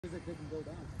Because it didn't go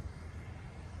down.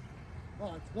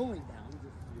 Well, it's going down. Just,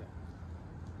 yeah.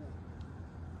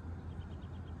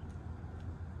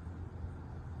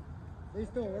 They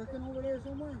still working over there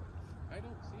somewhere? I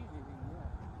don't see anything more.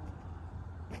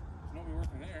 There's nobody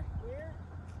working there. Where?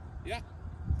 Yeah.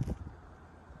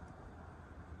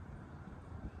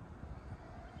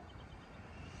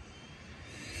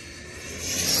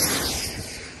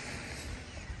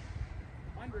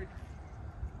 $100.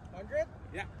 100?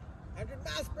 Yeah. 100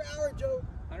 miles per hour, Joe.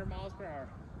 100 miles per hour.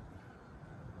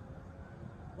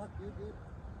 Fuck you, dude.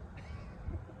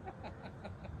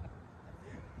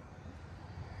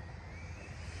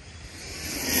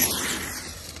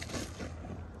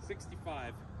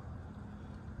 $65.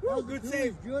 Woo, good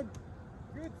save. Jude.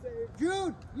 Good save.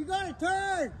 Jude, you gotta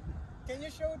turn. Can you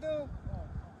show the...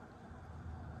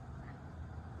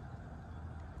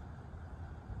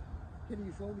 Can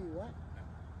you show me what?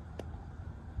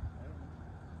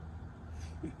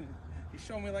 You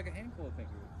showed me like a handful of things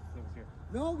that was here.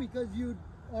 No, because you'd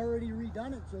already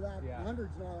redone it, so that Yeah.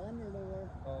 100's not on there nowhere.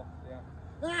 Oh, yeah.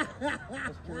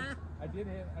 That's true. I did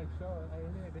hit, I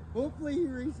hit it. Hopefully you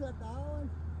reset that one.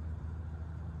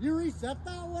 You reset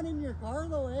that one in your car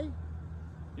though, eh?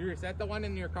 You reset the one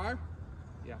in your car?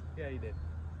 Yeah. Yeah, you did.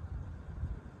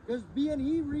 Because being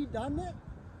he redone it,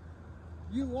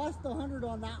 you lost 100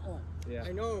 on that one. Yeah.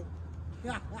 I know.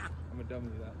 I'm a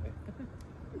dummy that way.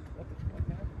 What the fuck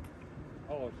happened?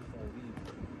 Oh, it's just a lead.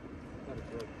 I thought it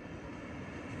broke.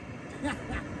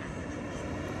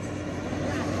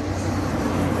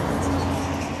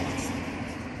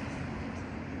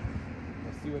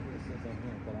 Let's see what this says on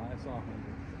here, but I saw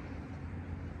 100.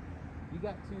 You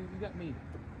got two, you got me.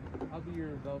 I'll be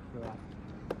your vouch for that.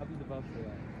 I'll be the vouch for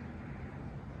that.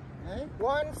 Hey?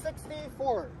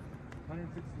 164.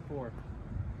 164.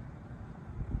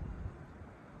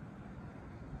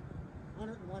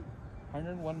 101.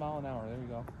 101 mile an hour, there we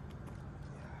go.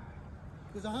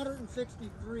 Because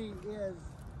 163 is...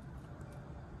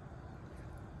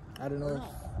 I don't know.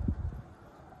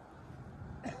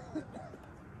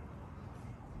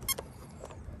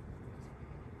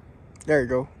 There you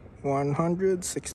go. 160.